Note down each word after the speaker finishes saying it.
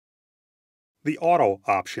The auto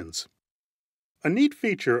options. A neat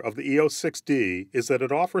feature of the EOS 6D is that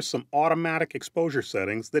it offers some automatic exposure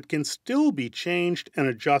settings that can still be changed and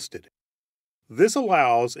adjusted. This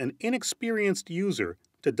allows an inexperienced user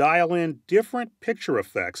to dial in different picture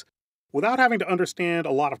effects without having to understand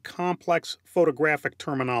a lot of complex photographic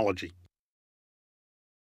terminology.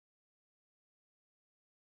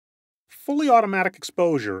 Fully automatic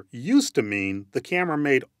exposure used to mean the camera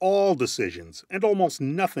made all decisions and almost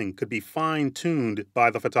nothing could be fine-tuned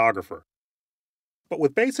by the photographer. But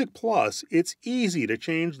with Basic Plus, it's easy to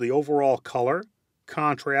change the overall color,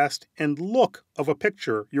 contrast, and look of a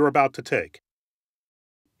picture you're about to take.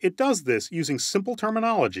 It does this using simple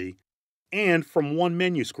terminology and from one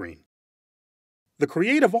menu screen. The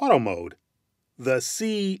Creative Auto mode, the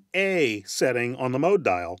CA setting on the mode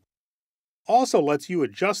dial, also lets you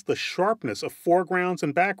adjust the sharpness of foregrounds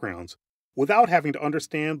and backgrounds without having to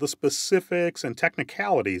understand the specifics and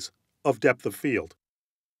technicalities of depth of field.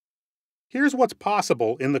 Here's what's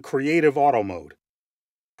possible in the Creative Auto mode.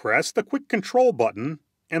 Press the Quick Control button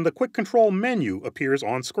and the Quick Control menu appears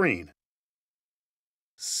on screen.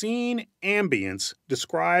 Scene Ambience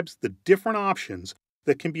describes the different options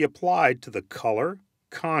that can be applied to the color,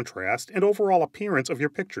 contrast, and overall appearance of your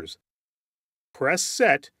pictures. Press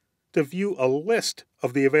Set to view a list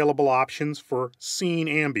of the available options for Scene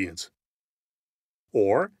Ambience.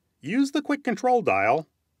 Or use the Quick Control dial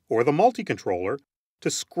or the multi-controller to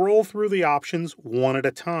scroll through the options one at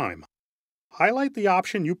a time. Highlight the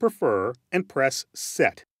option you prefer and press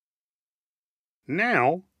Set.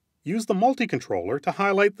 Now, use the multi-controller to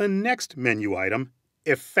highlight the next menu item,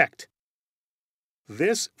 Effect.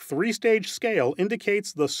 This three-stage scale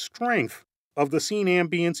indicates the strength of the scene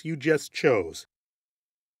ambience you just chose.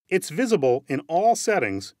 It's visible in all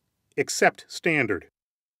settings except Standard.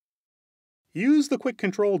 Use the Quick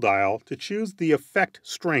Control dial to choose the effect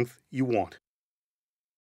strength you want.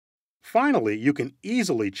 Finally, you can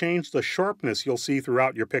easily change the sharpness you'll see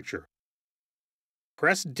throughout your picture.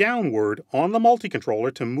 Press downward on the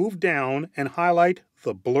multi-controller to move down and highlight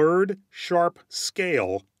the blurred, sharp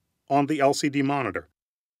scale on the LCD monitor.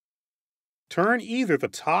 Turn either the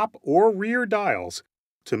top or rear dials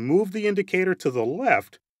to move the indicator to the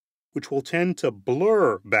left, which will tend to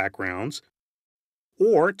blur backgrounds,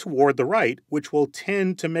 or toward the right, which will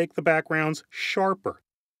tend to make the backgrounds sharper.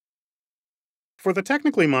 For the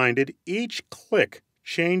technically minded, each click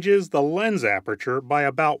changes the lens aperture by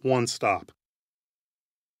about one stop.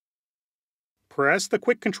 Press the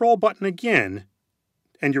Quick Control button again,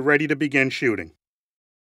 and you're ready to begin shooting.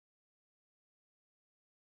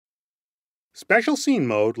 Special Scene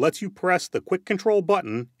Mode lets you press the Quick Control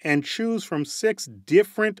button and choose from 6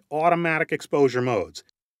 different automatic exposure modes.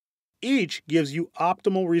 Each gives you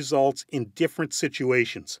optimal results in different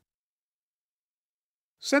situations.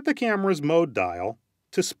 Set the camera's mode dial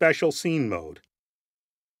to Special Scene Mode.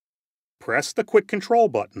 Press the Quick Control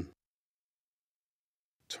button.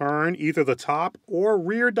 Turn either the top or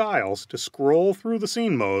rear dials to scroll through the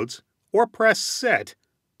scene modes, or press Set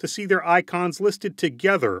to see their icons listed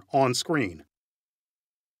together on screen.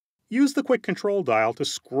 Use the Quick Control dial to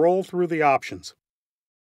scroll through the options.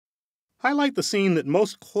 Highlight the scene that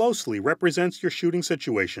most closely represents your shooting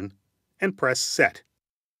situation and press Set.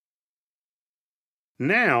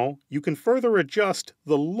 Now, you can further adjust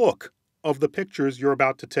the look of the pictures you're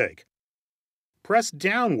about to take. Press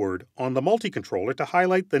downward on the multi-controller to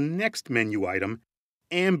highlight the next menu item,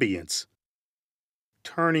 Ambience.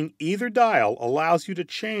 Turning either dial allows you to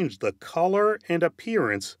change the color and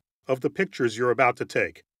appearance of the pictures you're about to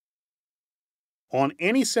take. On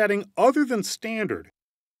any setting other than Standard,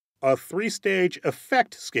 a 3-stage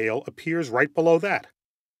effect scale appears right below that.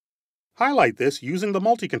 Highlight this using the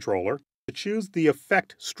multi-controller to choose the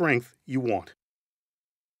effect strength you want.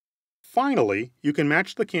 Finally, you can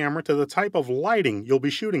match the camera to the type of lighting you'll be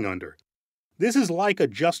shooting under. This is like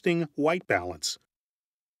adjusting white balance.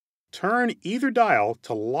 Turn either dial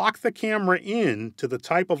to lock the camera in to the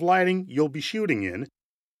type of lighting you'll be shooting in,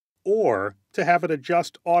 or to have it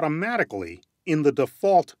adjust automatically in the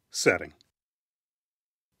default setting.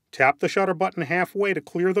 Tap the shutter button halfway to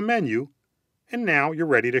clear the menu, and now you're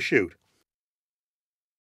ready to shoot.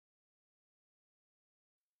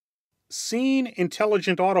 Scene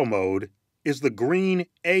Intelligent Auto Mode is the green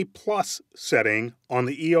A+ setting on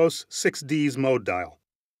the EOS 6D's mode dial.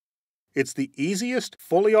 It's the easiest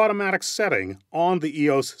fully automatic setting on the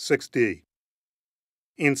EOS 6D.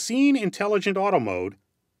 In Scene Intelligent Auto Mode,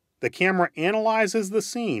 the camera analyzes the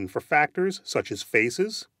scene for factors such as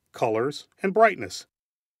faces, colors, and brightness.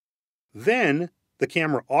 Then, the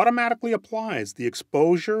camera automatically applies the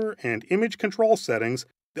exposure and image control settings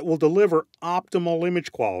that will deliver optimal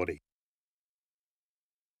image quality.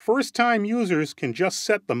 First-time users can just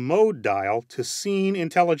set the mode dial to Scene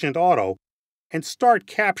Intelligent Auto and start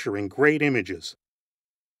capturing great images.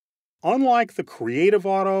 Unlike the Creative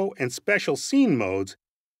Auto and Special Scene modes,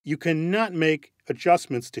 you cannot make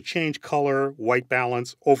adjustments to change color, white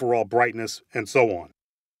balance, overall brightness, and so on.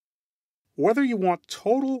 Whether you want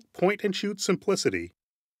total point-and-shoot simplicity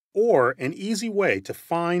or an easy way to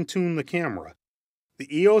fine-tune the camera,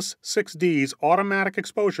 the EOS 6D's automatic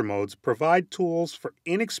exposure modes provide tools for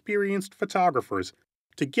inexperienced photographers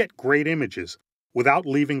to get great images without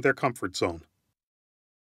leaving their comfort zone.